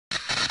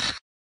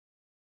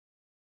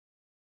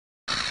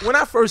when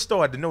I first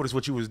started to notice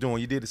what you was doing,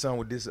 you did the song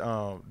with this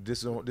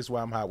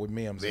why I'm hot with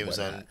Mims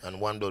and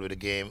One Blood with the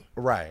Game.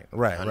 Right.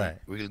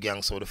 Real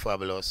Gangsta with the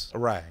Fabulous.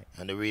 Right.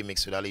 And the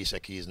remix with Alicia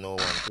Keys, No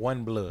One.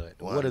 One Blood.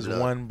 What does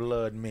One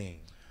Blood mean?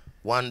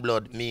 One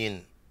Blood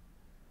mean,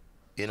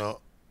 you know,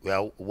 we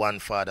are one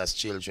father's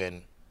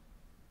children,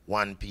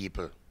 one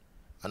people,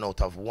 and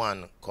out of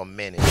one come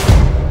many.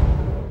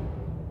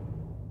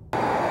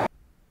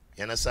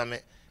 You understand me?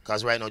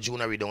 Because right now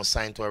Junior Reid don't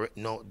sign to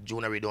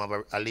Junior Reid don't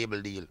have a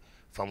label deal.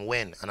 From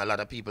when? And a lot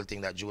of people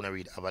think that Junior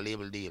Reid have a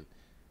label deal.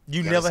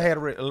 You never had a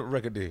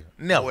record deal?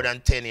 Never? More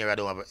than 10 years I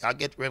don't have I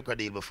get record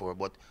deal before,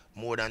 but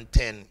more than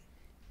 10,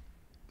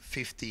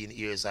 15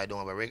 years I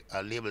don't have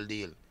a label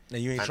deal.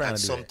 And you ain't trying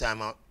to do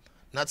sometime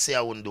not say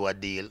I wouldn't do a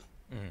deal,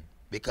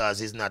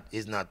 because it's not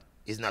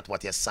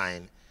what you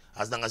sign.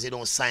 As long as you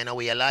don't sign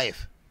away your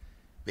life.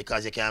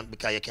 Because you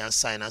can't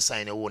sign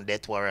your own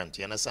death warrant.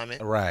 You understand me?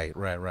 Right.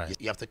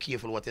 You have to be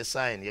careful what you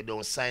sign. You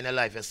don't sign a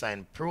life, you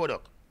sign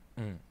product.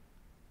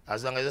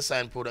 As long as you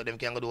sign product, them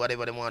can go do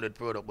whatever they want with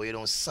product, but you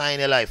don't sign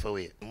your life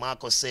away.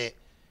 Marcus say,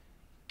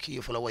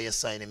 careful of what you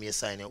sign him, you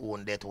sign your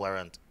own death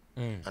warrant.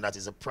 And that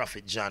is a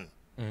Prophet John.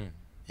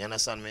 You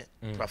understand me?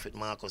 Prophet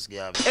Marcus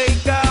Garvey. Hey,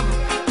 come.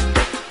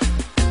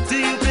 Do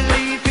you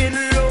believe in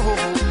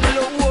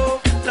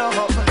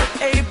love?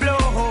 Hey,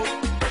 blow.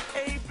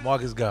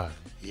 Marcus Garvey.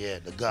 Yeah,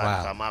 the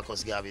God. Wow.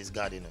 Marcus Garvey is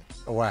God, you know.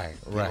 Right.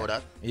 You know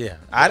that? Yeah.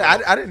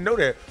 I didn't know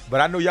that, but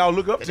I know y'all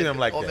look up to him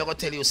like that. I'm going to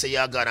tell you, say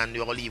you're God, and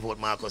you're going to leave out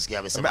Marcus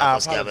Garvey. So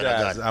Marcus Garvey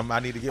God. I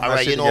need to get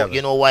my shit together.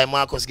 You know why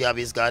Marcus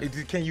Garvey is God?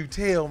 Can you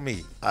tell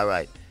me? All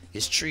right.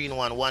 It's 3 in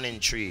 1, 1 in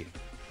 3.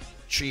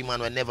 3 man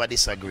will never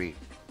disagree.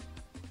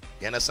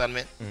 You understand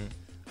me?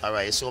 All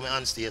right. You saw me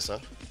hands here, sir?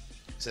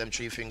 See them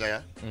 3 finger,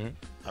 yeah?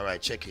 All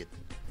right, check it.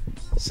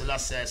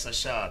 Selassie is a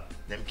shark.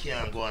 Them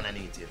can't go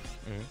underneath him.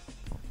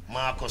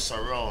 Marcus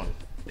around.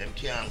 Them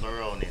can't go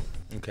around him.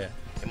 Okay.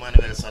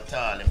 Emmanuel is a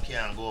tall. Them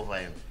can't go over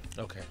him.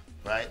 Okay.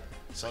 Right?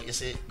 So you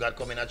see, God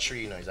come in a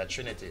tree now. It's a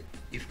trinity.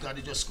 If God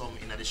had just come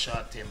in at the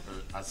short temple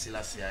at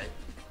Selassie,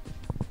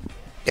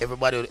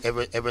 everybody,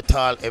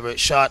 every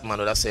short man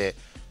would have say,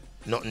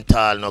 nothing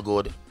tall no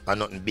good and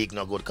nothing big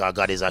no good, because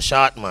God is a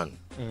short man.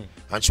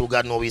 And so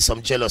God know we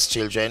some jealous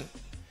children.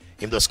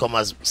 Him just come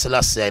as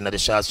Selassie in the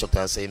short structure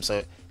and say him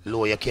so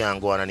low, you can't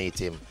go underneath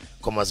him.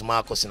 Come as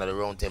Marcus in the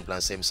round temple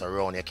and say him so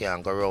round, you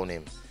can't go around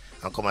him.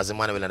 And come as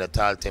Emmanuel in the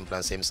tall temple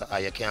and say him so high,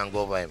 you can't go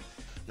over him.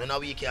 No,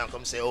 we can't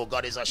come say, oh,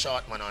 God is a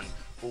short man and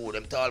oh,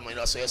 them tall man,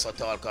 that's why you're so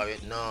tall.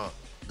 No,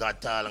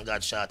 God tall and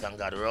God short and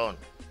God round.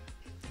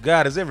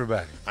 God is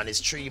everybody. And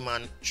it's 3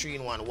 man, 3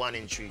 in 1, 1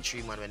 in 3.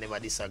 3 man will never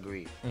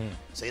disagree.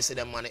 So you see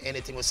them man,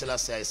 anything we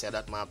Selassie I say,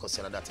 that Marcus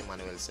say, that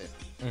Emmanuel say.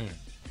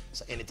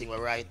 So anything we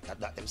right,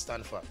 that them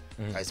stand for.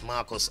 Because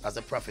Marcus, as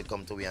a prophet,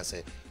 come to me and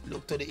say,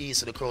 look to the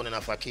east of the crowning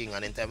of a king,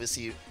 and in time we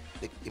see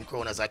him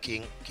crowned as a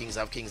king, kings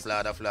of kings,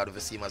 lord of lords, we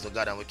see him as a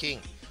God and a king.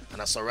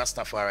 And I saw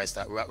Rastafari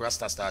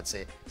start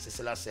say,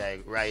 Selassie I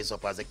rise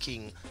up as a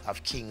king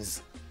of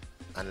kings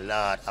and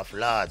lord of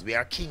lords. We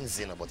are kings,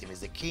 you know, but him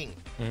is the king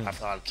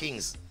of all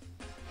kings.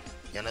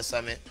 You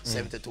understand me?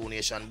 72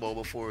 nations bow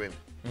before him.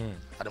 And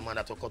the man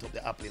that will cut up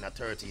the apple in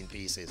 13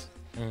 pieces.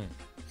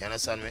 You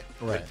understand me?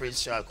 Right. When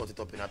Prince Charles cut it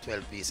up in a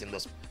 12 piece, him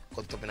just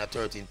cut it up in a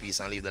 13 piece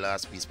and leave the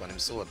last piece on him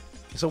sword.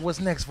 So what's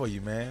next for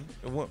you, man?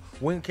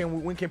 When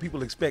can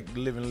people expect the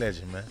Living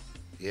Legend, man?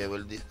 Yeah,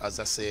 well, as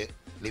I say,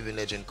 Living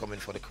Legend coming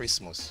for the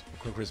Christmas.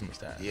 Christmas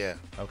time. Yeah.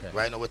 Okay.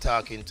 Right now we're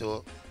talking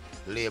to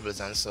labels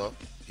and so,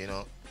 you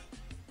know,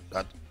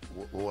 that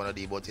we want to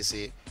do. But you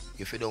see,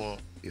 if you don't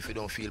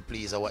feel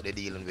pleased at what they're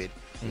dealing with,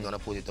 we're gonna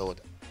put it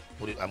out.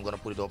 I'm gonna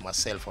put it out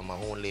myself on my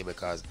own label,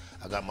 because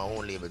I got my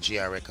own label,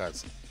 GR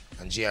Records.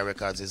 And GR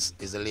Records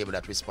is the label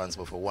that's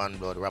responsible for One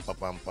Blood, Rapper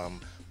Pam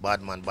Pam,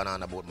 Badman,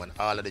 Banana Boat Man,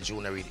 all of the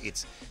Junior Reid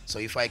hits. So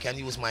if I can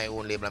use my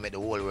own label and make the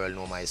whole world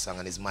know my song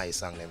and it's my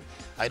song, then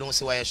I don't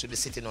see why I should be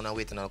sitting on and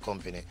waiting on a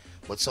company.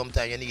 But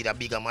sometimes you need a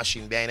bigger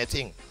machine behind the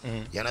thing.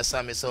 You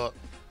understand me? So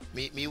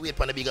me wait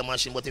for the bigger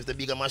machine, but if the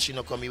bigger machine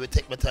don't come, me will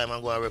take my time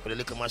and go and work with the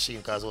little machine,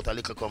 because out a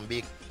little come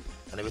big.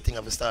 And everything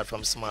have to start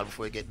from small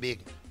before it get big.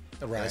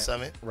 Right. You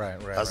understand me?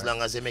 Right. As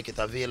long as they make it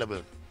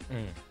available.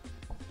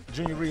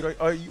 Junior Reid,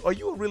 are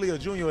you really a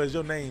junior, or is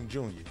your name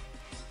Junior?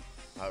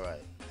 All right.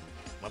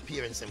 My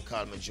parents them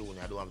call me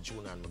Junior. I don't have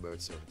Junior on my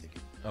birth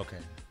certificate. Okay.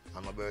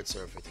 On my birth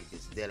certificate,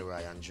 it's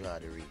Delroy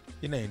Andrade Reid.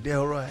 Your name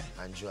Delroy?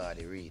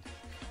 Andrade Reid.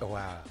 Oh,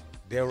 wow.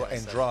 Delroy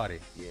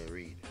Andrade. Yeah,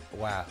 Reid.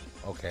 Wow.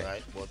 Okay.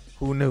 Right, but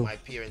who knew? My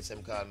parents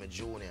them call me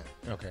Junior.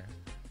 Okay.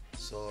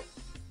 So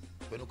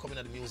when we come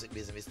into the music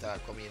business, we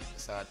start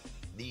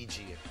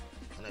DJ.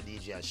 And a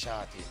DJ as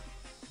Shotty.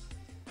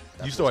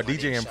 You start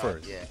DJing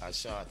first? Yeah, as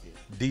Shotty.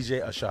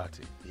 DJ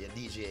Ashanti. Yeah,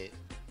 DJ,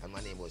 and my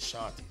name was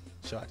Shotty.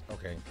 Shotty,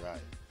 okay. Right.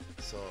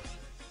 So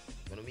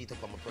when we meet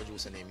up on my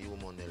producer named Hugh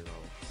Mundell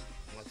now,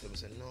 I'm going to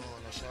say, no,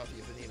 Shotty,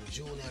 your name is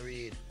Junior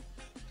Reid.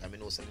 I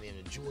know some name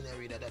is Junior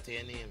Reid, that's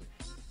your name.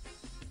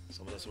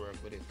 So I just work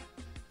with it.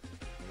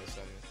 You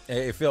understand me?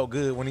 It felt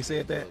good when he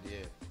said that?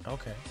 Yeah.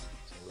 Okay.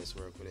 So let's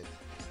work with it.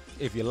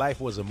 If your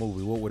life was a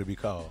movie, what would it be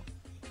called?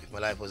 My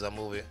life was a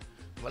movie.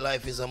 My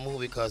life is a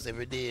movie because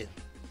every day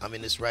I'm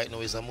in this right now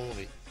is a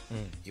movie.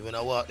 Even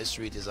I walk the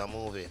street is a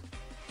movie.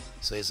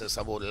 So it's just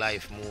about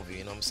life movie,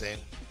 you know what I'm saying?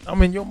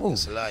 I'm in your movie.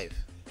 It's life.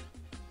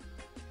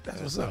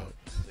 That's what's up.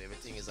 So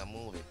everything is a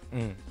movie.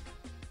 You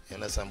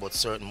understand? But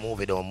certain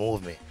movie don't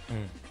move me.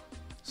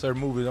 Certain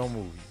movie don't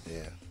move you.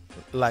 Yeah.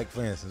 Like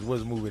for instance,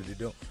 what's a movie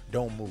that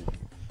don't move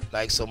you?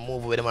 Like some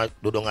movie where them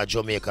do down at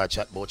Jamaica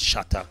chat about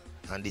Shottas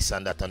and this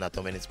and that and that.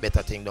 I mean, it's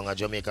better thing down at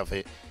Jamaica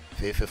for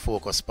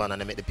focus on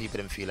and make the people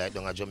them feel like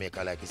down at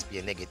Jamaica like it's be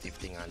a negative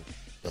thing and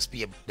just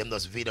be them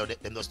just video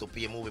them just to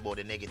pay a movie about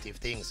the negative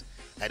things.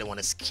 I don't want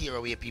to scare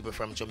away people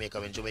from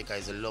Jamaica when Jamaica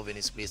is the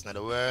lovingest place in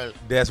the world.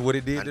 That's what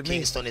it did and to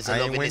Kingston me. is the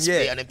lovingest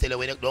place and them tell you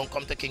when you don't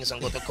come to Kingston,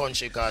 go to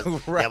country because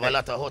they have a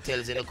lot of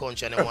hotels in the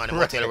country and they want them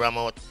hotel ram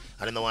out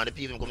and they don't want the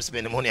people come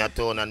spend the money at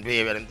town and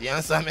brave and you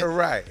understand me?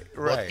 Right.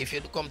 But if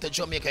you come to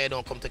Jamaica, you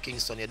don't come to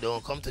Kingston, you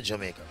don't come to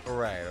Jamaica.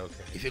 Right,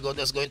 okay. If you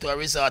just go into a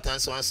resort and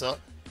so,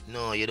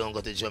 no, you don't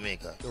go to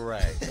Jamaica.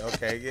 Right,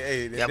 okay.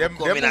 Hey, that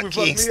movie fucked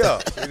me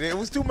up. It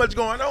was too much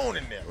going on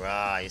in there.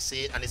 Right, you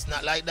see, and it's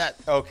not like that.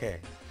 Okay.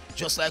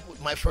 Just like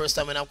my first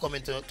time when I'm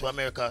coming to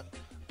America,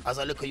 as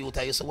a little youth,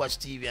 I used to watch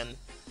TV and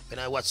when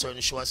I watch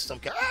certain shows, some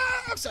kid,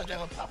 I used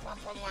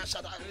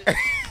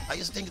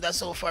to think that's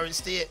so foreign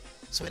state.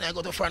 So when I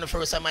go to foreign the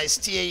first time, I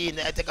stay in,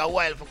 I take a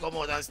while to come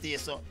out and stay.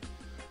 So,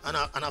 and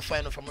I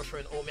find out from my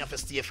friend, oh, me have to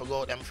stay for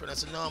God. And my friend, I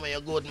said, no, man,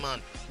 you're good,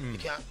 man. You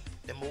can't.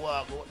 Then I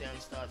walk out there and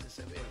start to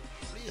say, well,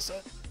 please,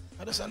 sir,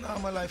 I just know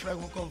my life like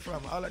we come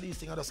from. All of these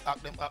things, I just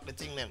act the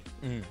thing them.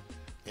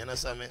 You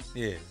understand me?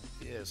 Yeah.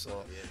 Yeah,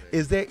 so.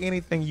 Is there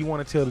anything you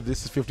want to tell the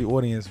This Is 50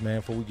 audience, man,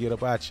 before we get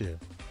up out here?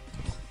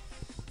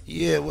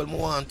 Yeah, well, I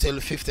want to tell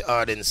 50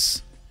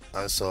 audience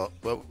and so,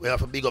 well, we have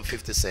to big up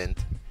 50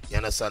 Cent. You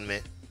understand me?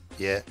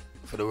 Yeah,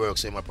 for the work,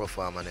 so my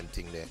perform and them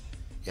thing there.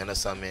 You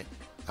understand me?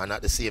 And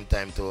at the same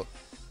time, too,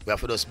 we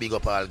have to just big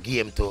up all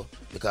game, too,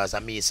 because I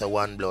me is a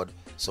one blood.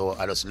 So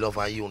I just love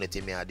and unity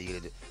me I deal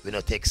with it. We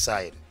don't take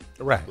side.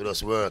 Right. We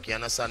just work, you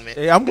understand me?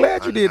 Hey, I'm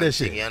glad you did that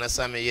shit. You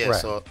understand me? Yeah,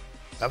 right. So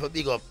I have to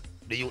big up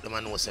the youth them I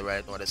know say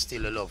right now, they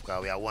still the love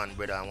because we are one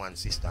brother and one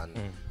sister. And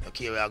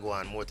okay, we are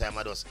going more time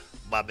I just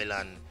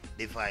Babylon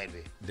divide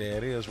me. There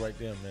it is right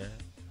there, man.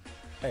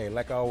 Hey,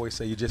 like I always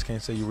say, you just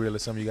can't say you real or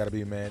something you gotta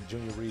be, man.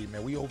 Junior Reid,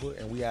 man, we over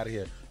and we out of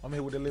here. I'm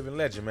here with the living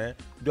legend, man.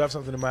 You do have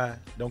something in mind?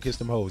 Don't kiss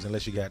them hoes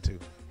unless you got to.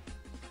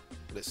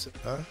 Listen,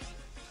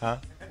 Huh?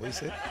 What you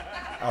say?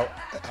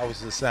 I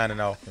was just signing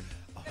off.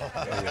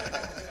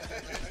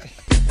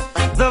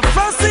 The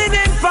fussing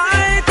and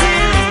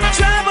fighting,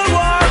 travel